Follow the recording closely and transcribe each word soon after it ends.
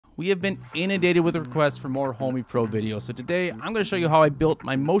we have been inundated with requests for more Homey Pro videos. So today, I'm going to show you how I built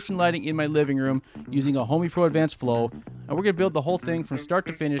my motion lighting in my living room using a Homey Pro Advanced Flow. And we're going to build the whole thing from start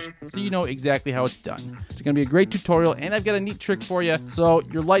to finish so you know exactly how it's done. It's going to be a great tutorial, and I've got a neat trick for you so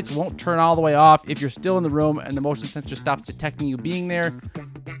your lights won't turn all the way off if you're still in the room and the motion sensor stops detecting you being there.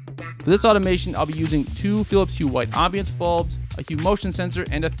 For this automation, I'll be using 2 Philips Hue white ambience bulbs, a Hue motion sensor,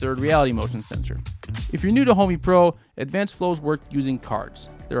 and a third reality motion sensor. If you're new to Homey Pro, Advanced Flows work using cards.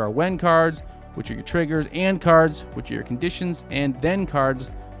 There are when cards, which are your triggers, and cards, which are your conditions, and then cards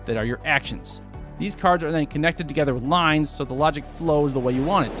that are your actions. These cards are then connected together with lines so the logic flows the way you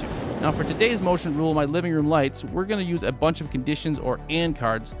want it to. Now for today's motion rule, my living room lights, we're going to use a bunch of conditions or and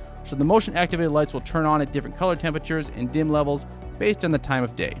cards, so the motion activated lights will turn on at different color temperatures and dim levels based on the time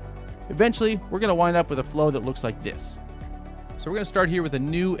of day. Eventually, we're going to wind up with a flow that looks like this. So we're going to start here with a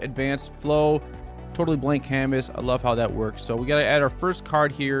new Advanced Flow, totally blank canvas. I love how that works. So we got to add our first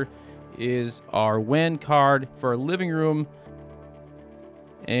card here is our when card for our living room.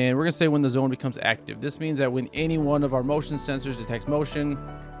 And we're going to say when the zone becomes active. This means that when any one of our motion sensors detects motion,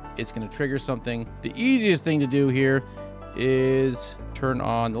 it's going to trigger something. The easiest thing to do here is turn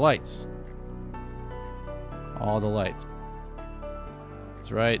on the lights. All the lights.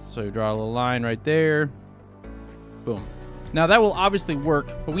 That's right. So you draw a little line right there. Boom. Now that will obviously work,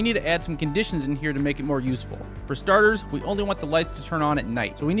 but we need to add some conditions in here to make it more useful. For starters, we only want the lights to turn on at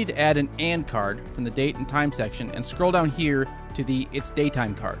night. So we need to add an and card from the date and time section and scroll down here to the it's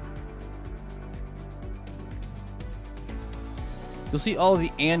daytime card. You'll see all of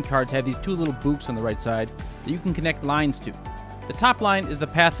the and cards have these 2 little books on the right side that you can connect lines to. The top line is the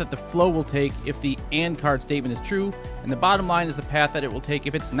path that the flow will take if the and card statement is true, and the bottom line is the path that it will take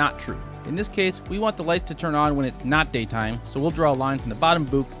if it's not true. In this case, we want the lights to turn on when it's not daytime, so we'll draw a line from the bottom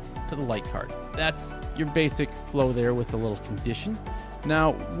book to the light card. That's your basic flow there with a little condition.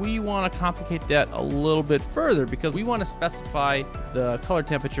 Now, we want to complicate that a little bit further because we want to specify the color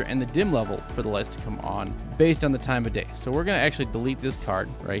temperature and the dim level for the lights to come on based on the time of day. So we're going to actually delete this card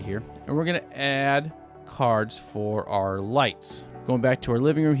right here, and we're going to add cards for our lights. Going back to our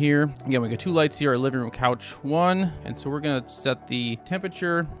living room here. Again, we got 2 lights here, our living room couch 1. And so we're going to set the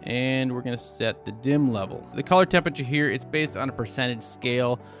temperature and we're going to set the dim level. The color temperature here, it's based on a percentage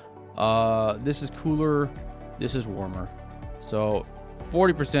scale. This is cooler, this is warmer. So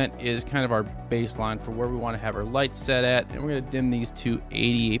 40% is kind of our baseline for where we want to have our lights set at. And we're going to dim these to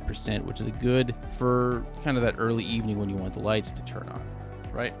 88%, which is good for kind of that early evening when you want the lights to turn on.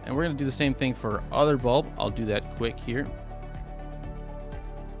 Right, and we're going to do the same thing for our other bulb. I'll do that quick here.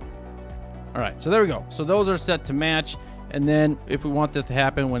 All right, so there we go. So those are set to match. And then if we want this to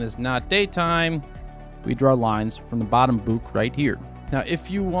happen when it's not daytime, we draw lines from the bottom book right here. Now, if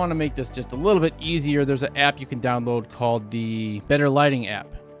you want to make this just a little bit easier, there's an app you can download called the Better Lighting app.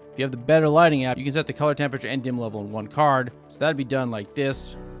 If you have the Better Lighting app, you can set the color temperature and dim level in one card. So that'd be done like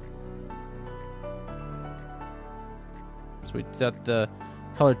this. So we set the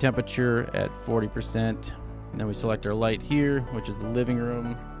color temperature at 40%, and then we select our light here, which is the living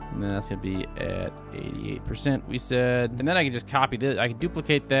room, and then that's going to be at 88%, we said. And then I can just copy this, I can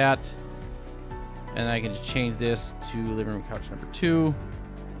duplicate that, and I can just change this to living room couch number 2,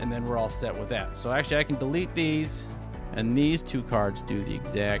 and then we're all set with that. So actually I can delete these, and these 2 cards do the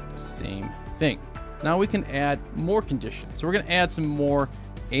exact same thing. Now we can add more conditions. So we're going to add some more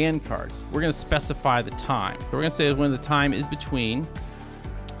and cards. We're going to specify the time. So we're going to say when the time is between.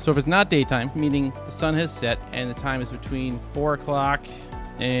 So if it's not daytime, meaning the sun has set and the time is between 4 o'clock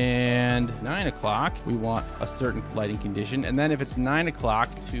and 9 o'clock, we want a certain lighting condition. And then if it's 9 o'clock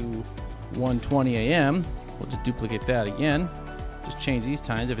to 1:20 a.m., we'll just duplicate that again. Just change these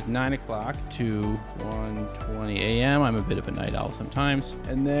times. If it's 9 o'clock to 1:20 a.m., I'm a bit of a night owl sometimes.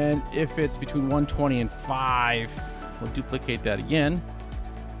 And then if it's between 1:20 and 5, we'll duplicate that again.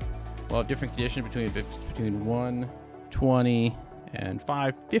 Well, different condition between 1:20 and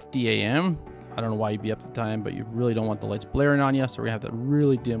 5:50 a.m. I don't know why you'd be up at the time, but you really don't want the lights blaring on you, so we're gonna have the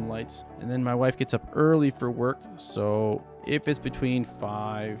really dim lights. And then my wife gets up early for work, so if it's between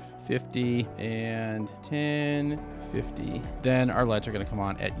 5:50 and 10:50, then our lights are gonna come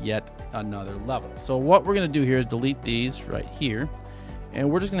on at yet another level. So what we're gonna do here is delete these right here, and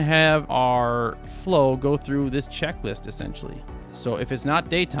we're just gonna have our flow go through this checklist essentially. So if it's not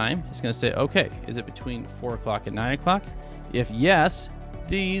daytime, it's gonna say, okay, is it between 4 o'clock and 9 o'clock? If yes,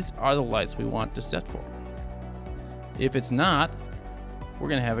 these are the lights we want to set for. If it's not, we're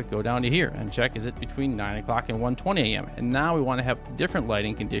going to have it go down to here and check, is it between 9 o'clock and 1:20 a.m. And now we want to have different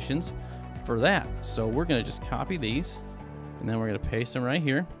lighting conditions for that. So we're going to just copy these, and then we're going to paste them right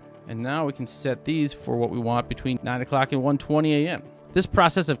here. And now we can set these for what we want between 9 o'clock and 1:20 a.m. This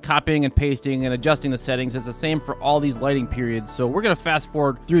process of copying and pasting and adjusting the settings is the same for all these lighting periods, so we're going to fast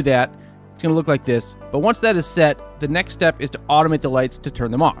forward through that. It's going to look like this. But once that is set, the next step is to automate the lights to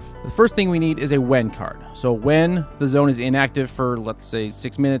turn them off. The first thing we need is a when card. So when the zone is inactive for, let's say,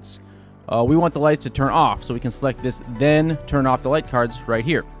 6 minutes, we want the lights to turn off. So we can select this then turn off the light cards right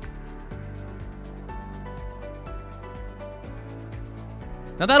here.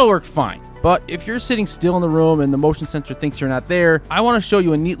 Now that'll work fine. But if you're sitting still in the room and the motion sensor thinks you're not there, I want to show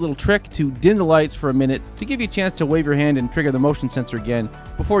you a neat little trick to dim the lights for a minute to give you a chance to wave your hand and trigger the motion sensor again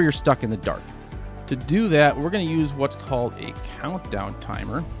before you're stuck in the dark. To do that, we're going to use what's called a countdown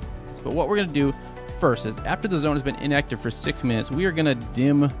timer. But what we're going to do first is after the zone has been inactive for 6 minutes, we are going to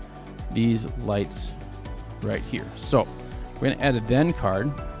dim these lights right here. So we're going to add a then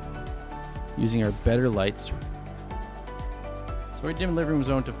card using our better lights. So we're dimming the living room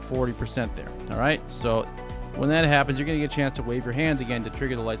zone to 40% there. All right, so when that happens, you're going to get a chance to wave your hands again to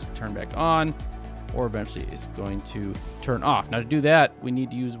trigger the lights to turn back on, or eventually it's going to turn off. Now to do that, we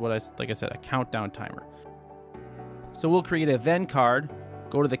need to use like I said, a countdown timer. So we'll create a then card,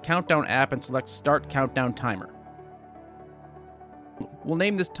 go to the countdown app and select Start Countdown Timer. We'll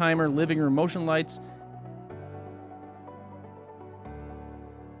name this timer Living Room Motion Lights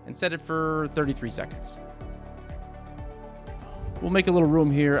and set it for 33 seconds. We'll make a little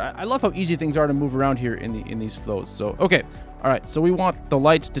room here. I love how easy things are to move around here in these flows. So, okay. All right, so we want the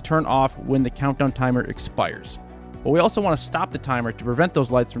lights to turn off when the countdown timer expires. But we also want to stop the timer to prevent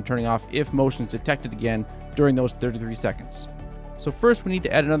those lights from turning off if motion is detected again during those 33 seconds. So first we need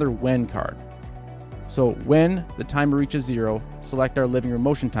to add another when card. So when the timer reaches 0, select our living room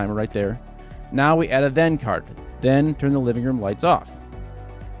motion timer right there. Now we add a then card, then turn the living room lights off.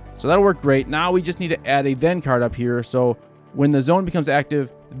 So that'll work great. Now we just need to add a then card up here. So when the zone becomes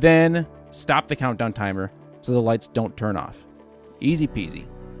active, then stop the countdown timer so the lights don't turn off. Easy peasy.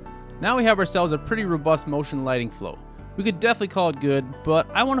 Now we have ourselves a pretty robust motion lighting flow. We could definitely call it good, but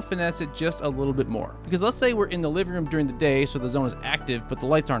I want to finesse it just a little bit more. Because let's say we're in the living room during the day, so the zone is active, but the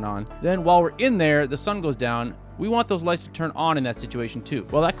lights aren't on. Then while we're in there, the sun goes down. We want those lights to turn on in that situation too.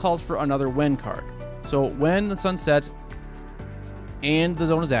 Well, that calls for another when card. So when the sun sets and the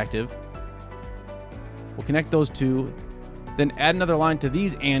zone is active, we'll connect those two. Then add another line to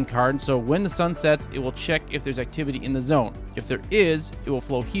these and cards, so when the sun sets, it will check if there's activity in the zone. If there is, it will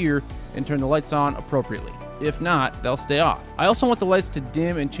flow here and turn the lights on appropriately. If not, they'll stay off. I also want the lights to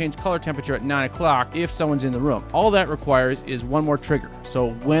dim and change color temperature at 9 o'clock if someone's in the room. All that requires is one more trigger.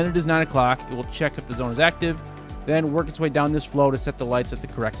 So when it is 9 o'clock, it will check if the zone is active, then work its way down this flow to set the lights at the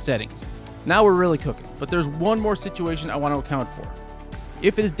correct settings. Now we're really cooking, but there's one more situation I want to account for.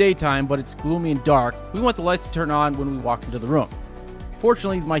 If it is daytime, but it's gloomy and dark, we want the lights to turn on when we walk into the room.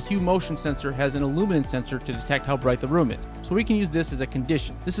 Fortunately, my Hue motion sensor has an illuminance sensor to detect how bright the room is, so we can use this as a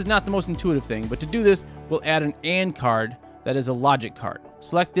condition. This is not the most intuitive thing, but to do this, we'll add an AND card that is a logic card.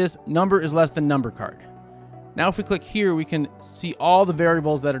 Select this number is less than number card. Now if we click here, we can see all the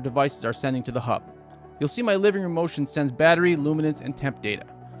variables that our devices are sending to the hub. You'll see my living room motion sends battery, luminance, and temp data.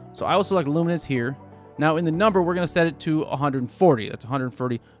 So I will select luminance here. Now in the number, we're going to set it to 140. That's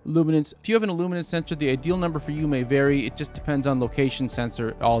 140 luminance. If you have an illuminance sensor, the ideal number for you may vary. It just depends on location,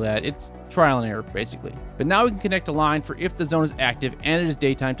 sensor, all that. It's trial and error, basically. But now we can connect a line for if the zone is active and it is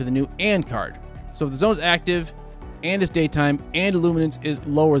daytime to the new AND card. So if the zone is active and it's daytime and illuminance is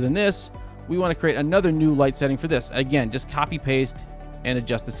lower than this, we want to create another new light setting for this. Again, just copy, paste, and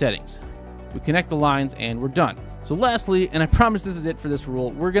adjust the settings. We connect the lines and we're done. So lastly, and I promise this is it for this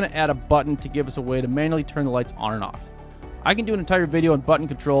rule, we're going to add a button to give us a way to manually turn the lights on and off. I can do an entire video on button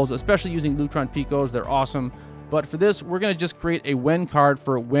controls, especially using Lutron Picos. They're awesome. But for this, we're going to just create a when card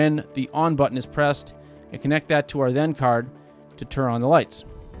for when the on button is pressed and connect that to our then card to turn on the lights.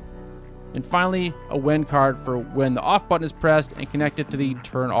 And finally, a when card for when the off button is pressed and connect it to the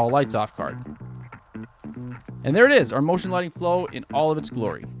turn all lights off card. And there it is, our motion lighting flow in all of its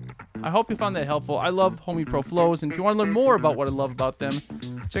glory. I hope you found that helpful. I love Homey Pro Flows, and if you want to learn more about what I love about them,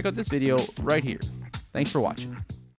 check out this video right here. Thanks for watching.